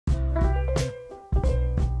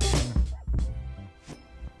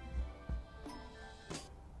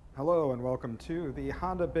Hello and welcome to the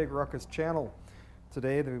Honda Big Ruckus channel.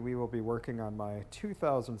 Today we will be working on my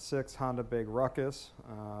 2006 Honda Big Ruckus.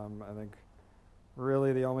 I think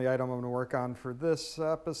really the only item I'm going to work on for this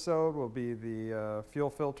episode will be the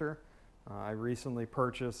fuel filter. I recently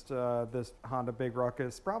purchased this Honda Big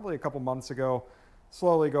Ruckus probably a couple months ago,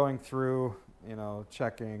 slowly going through,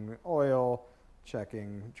 checking oil,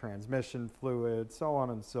 checking transmission fluid, so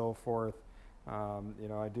on and so forth.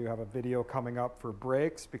 I do have a video coming up for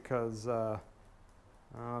brakes because, I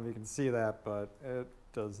don't know if you can see that, but it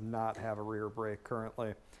does not have a rear brake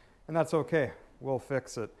currently. And that's okay. We'll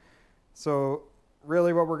fix it. So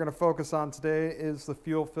really what we're going to focus on today is the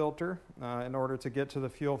fuel filter. In order to get to the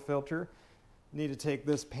fuel filter, you need to take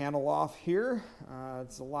this panel off here.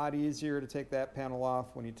 It's a lot easier to take that panel off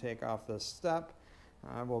when you take off this step.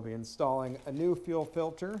 We'll be installing a new fuel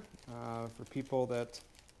filter for people that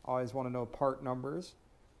always want to know part numbers.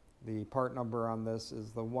 The part number on this is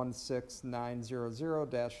the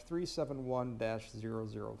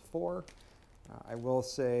 16900-371-004. I will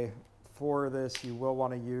say for this you will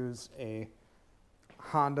want to use a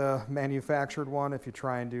Honda manufactured one. If you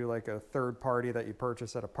try and do like a third party that you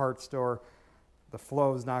purchase at a parts store, the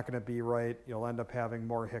flow is not going to be right. You'll end up having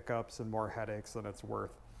more hiccups and more headaches than it's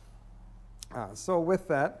worth. So with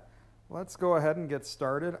that, let's go ahead and get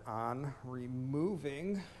started on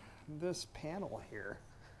removing this panel here.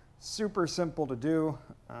 Super simple to do.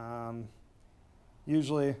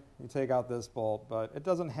 Usually you take out this bolt, but it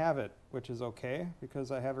doesn't have it, which is okay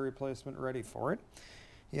because I have a replacement ready for it.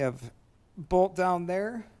 You have a bolt down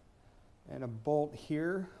there and a bolt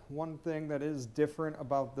here. One thing that is different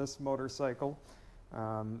about this motorcycle,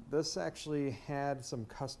 this actually had some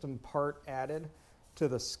custom part added to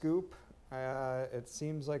the scoop. It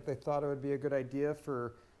seems like they thought it would be a good idea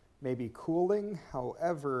for maybe cooling.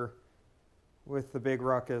 However, with the Big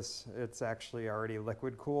Ruckus, it's actually already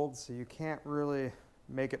liquid cooled, so you can't really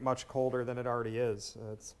make it much colder than it already is.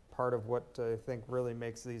 It's part of what I think really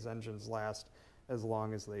makes these engines last as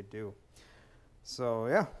long as they do. So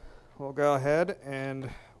yeah, we'll go ahead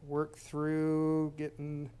and work through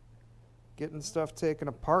getting stuff taken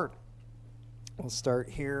apart. We'll start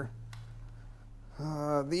here.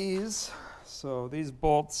 These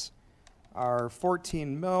bolts are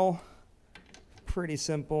 14 mil, pretty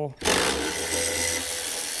simple.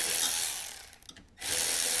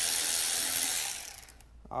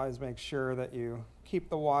 Always make sure that you keep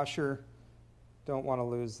the washer. Don't want to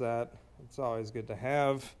lose that. It's always good to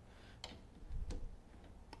have.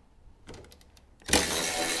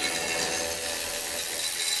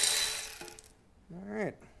 All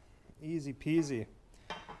right, easy peasy.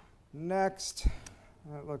 Next,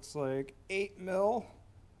 that looks like 8 mil.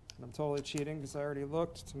 I'm totally cheating because I already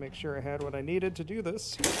looked to make sure I had what I needed to do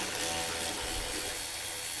this.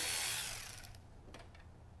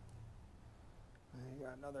 I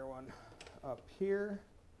got another one up here.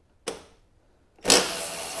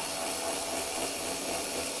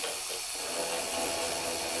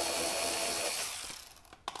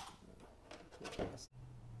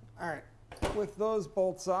 All right, with those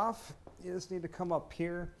bolts off, you just need to come up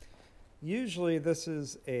here. Usually this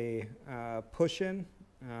is a push-in,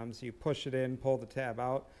 so you push it in, pull the tab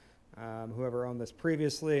out. Whoever owned this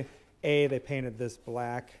previously, they painted this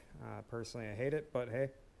black. Personally, I hate it, but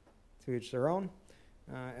hey, to each their own.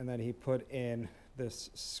 And then he put in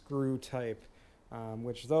this screw type,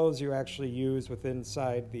 which those you actually use with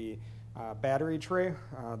inside the battery tray.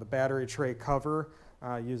 The battery tray cover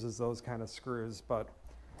uses those kind of screws, but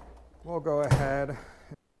we'll go ahead and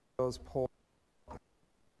those pull.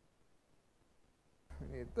 We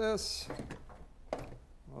need this.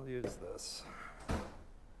 We'll use this.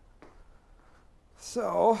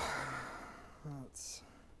 So let's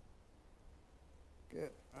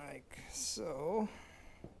get like so.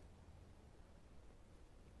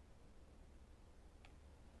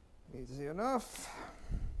 Easy enough.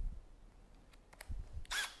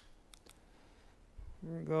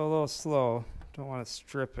 We're gonna go a little slow. Don't want to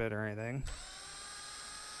strip it or anything. That's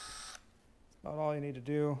about all you need to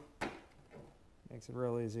do. Makes it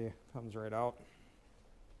real easy. Comes right out.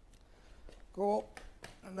 Cool.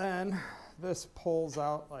 And then this pulls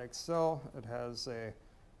out like so. It has a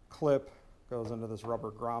clip, goes into this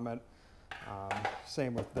rubber grommet.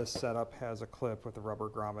 Same with this setup, has a clip with a rubber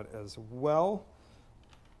grommet as well.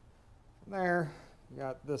 And there, you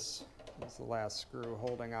got this. This is the last screw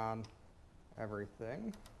holding on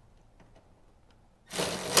everything.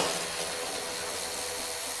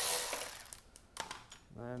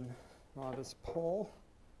 Then on this pull,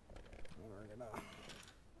 we're gonna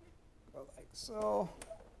go like so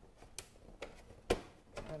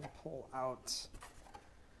and pull out.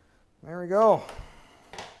 There we go.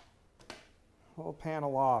 whole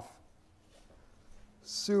panel off.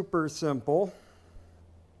 Super simple.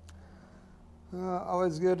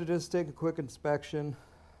 Always good to just take a quick inspection,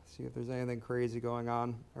 see if there's anything crazy going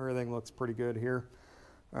on. Everything looks pretty good here.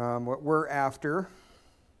 What we're after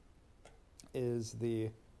is the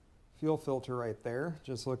fuel filter right there.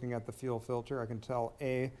 Just looking at the fuel filter, I can tell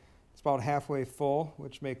A, it's about halfway full,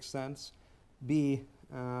 which makes sense. B,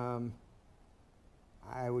 I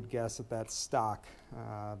would guess that that's stock,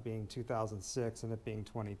 being 2006 and it being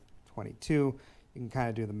 2022. You can kind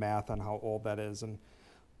of do the math on how old that is, and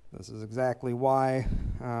this is exactly why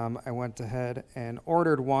I went ahead and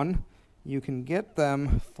ordered one. You can get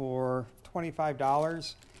them for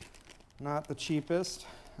 $25, not the cheapest.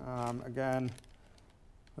 Again,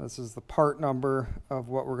 this is the part number of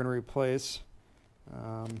what we're going to replace,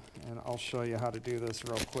 and I'll show you how to do this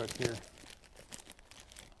real quick here.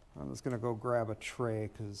 I'm just going to go grab a tray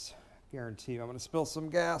because I guarantee you I'm going to spill some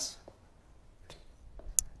gas.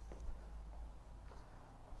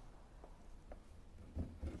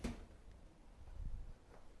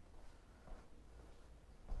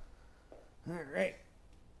 All right.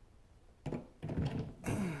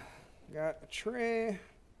 Got a tray.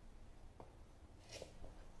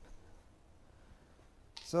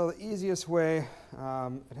 So the easiest way,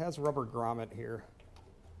 it has a rubber grommet here.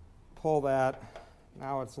 Pull that.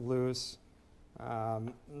 Now it's loose.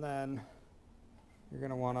 And then you're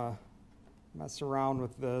going to want to mess around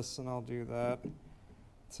with this, and I'll do that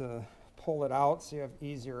to pull it out so you have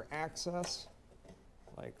easier access,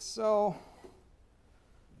 like so.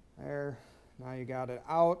 There. Now you got it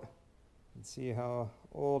out. You can see how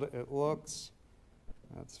old it looks.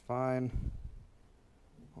 That's fine.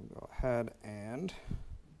 I'll go ahead and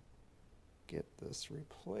get this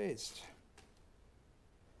replaced.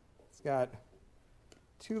 It's got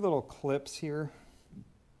two little clips here.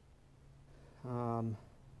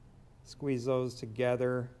 Squeeze those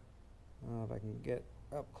together. If I can get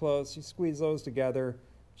up close, you squeeze those together,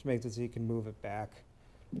 which makes it so you can move it back.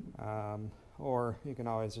 Or you can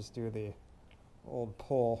always just do the old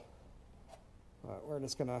pull. But we're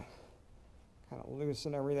just gonna kind of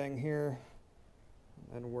loosen everything here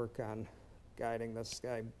and then work on guiding this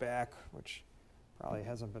guy back, which probably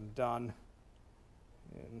hasn't been done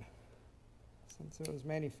since it was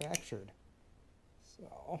manufactured.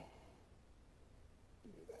 So do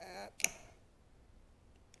that.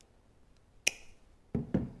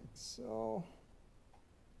 Like so.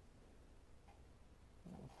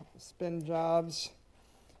 A couple spin jobs.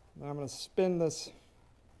 Then I'm going to spin this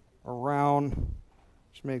around,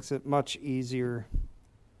 which makes it much easier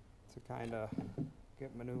to kind of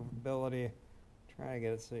get maneuverability. Try to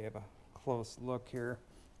get it so you have a close look here.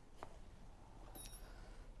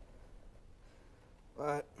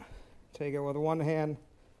 But take it with one hand,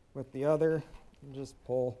 with the other, and just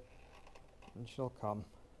pull, and she'll come.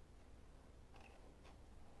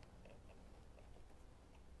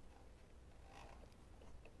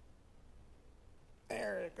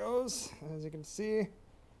 There it goes, as you can see.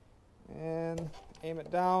 And aim it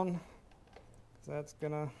down, because that's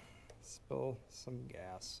gonna spill some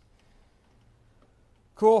gas.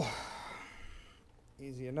 Cool.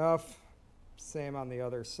 Easy enough. Same on the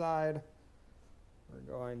other side.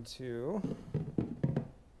 We're going to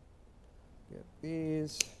get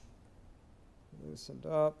these loosened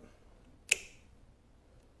up.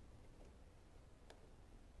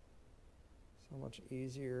 So much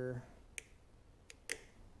easier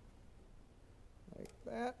like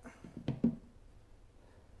that.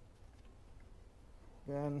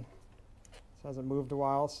 Again, this hasn't moved a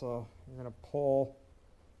while, so you're going to pull.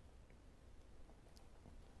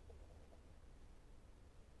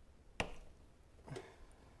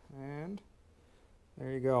 And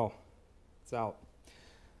there you go. It's out.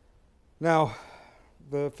 Now,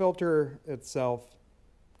 the filter itself,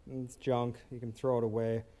 it's junk. You can throw it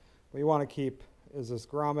away. What you want to keep is this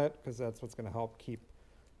grommet, because that's what's going to help keep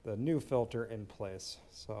the new filter in place.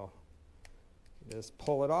 So you just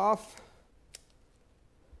pull it off.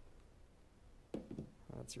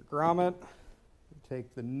 That's your grommet. You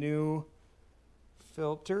take the new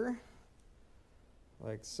filter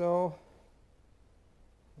like so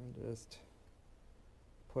and just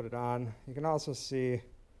put it on. You can also see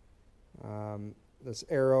this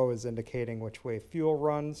arrow is indicating which way fuel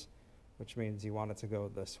runs, which means you want it to go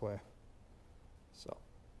this way. So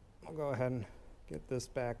I'll go ahead and get this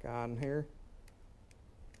back on here.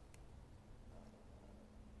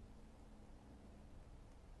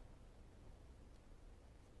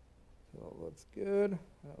 So it looks good.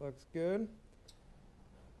 That looks good.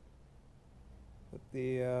 Put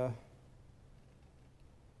the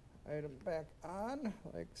item back on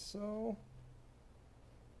like so.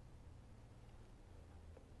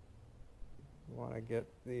 You want to get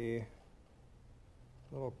the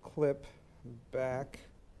little clip back.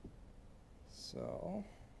 So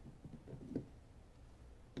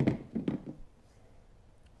I'm going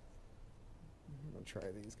to try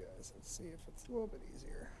these guys and see if it's a little bit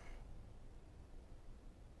easier.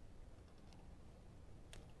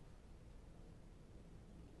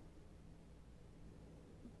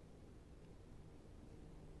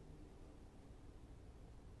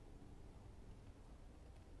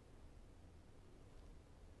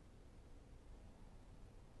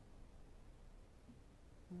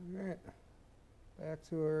 All right, back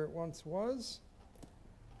to where it once was.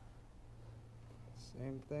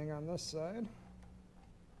 Same thing on this side.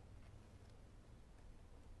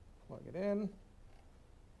 Plug it in.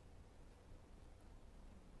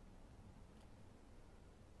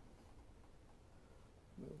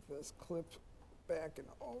 Move this clip back and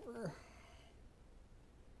over.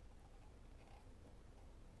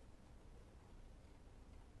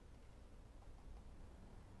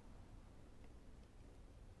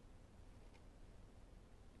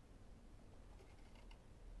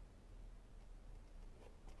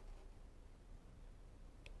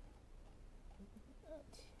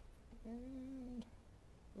 And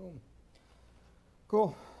boom.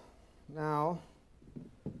 Cool. Now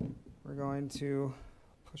we're going to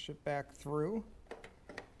push it back through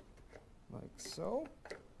like so.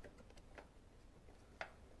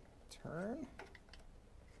 Turn.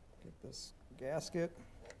 Get this gasket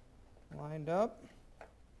lined up.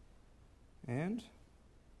 And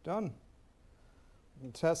done. We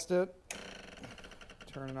can test it.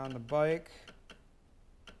 Turn it on the bike.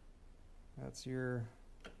 That's your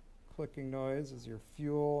clicking noise as your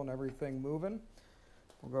fuel and everything moving.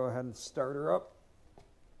 We'll go ahead and start her up.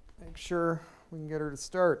 Make sure we can get her to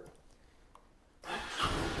start.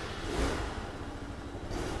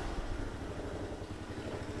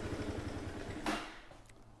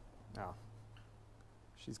 Now,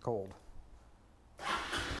 she's cold.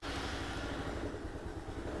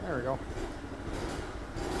 There we go.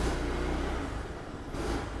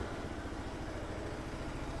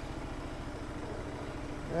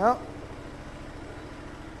 Yep.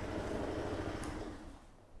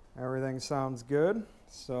 Everything sounds good.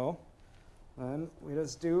 So then we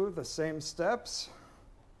just do the same steps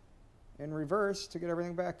in reverse to get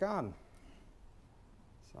everything back on.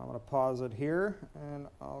 So I'm going to pause it here and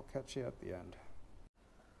I'll catch you at the end.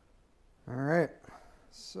 All right.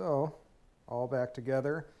 So all back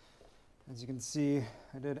together. As you can see,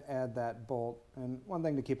 I did add that bolt. And one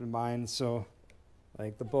thing to keep in mind, so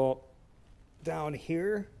like the bolt down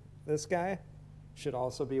here, this guy should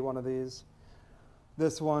also be one of these.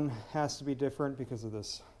 This one has to be different because of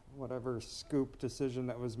this whatever scoop decision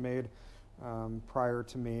that was made prior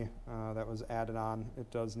to me that was added on.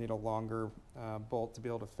 It does need a longer bolt to be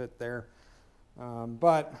able to fit there.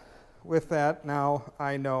 But with that, now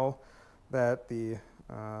I know that the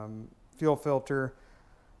fuel filter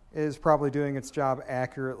is probably doing its job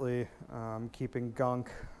accurately, keeping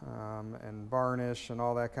gunk and varnish and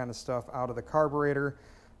all that kind of stuff out of the carburetor.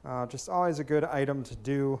 Just always a good item to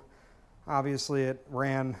do. Obviously it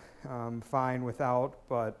ran fine without,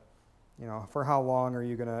 but you know, for how long are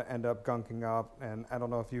you going to end up gunking up? And I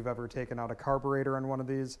don't know if you've ever taken out a carburetor on one of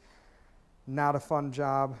these. Not a fun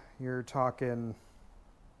job. You're talking,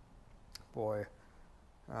 boy,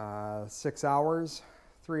 6 hours.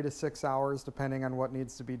 3 to 6 hours, depending on what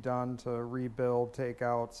needs to be done to rebuild, take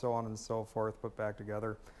out, so on and so forth, put back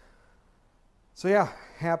together. So yeah,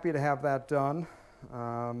 happy to have that done.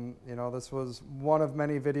 You know, this was one of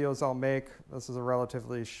many videos I'll make. This is a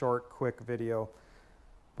relatively short, quick video,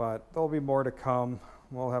 but there'll be more to come.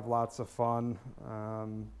 We'll have lots of fun.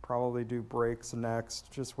 Probably do brakes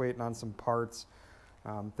next, just waiting on some parts.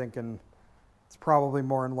 Thinking it's probably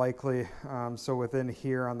more than likely. So within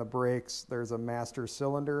here on the brakes, there's a master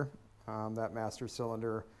cylinder. That master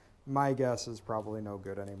cylinder, my guess, is probably no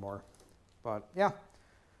good anymore. But yeah.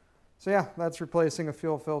 So yeah, that's replacing a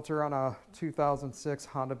fuel filter on a 2006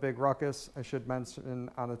 Honda Big Ruckus. I should mention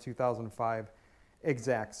on a 2005,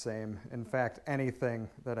 exact same. In fact, anything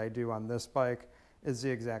that I do on this bike is the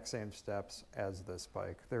exact same steps as this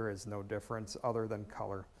bike. There is no difference other than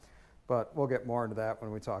color. But we'll get more into that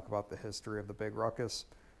when we talk about the history of the Big Ruckus.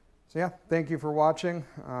 So yeah, thank you for watching.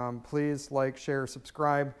 Please like, share,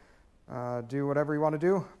 subscribe, do whatever you want to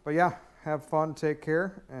do. But yeah, have fun, take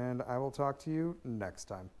care, and I will talk to you next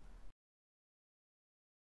time.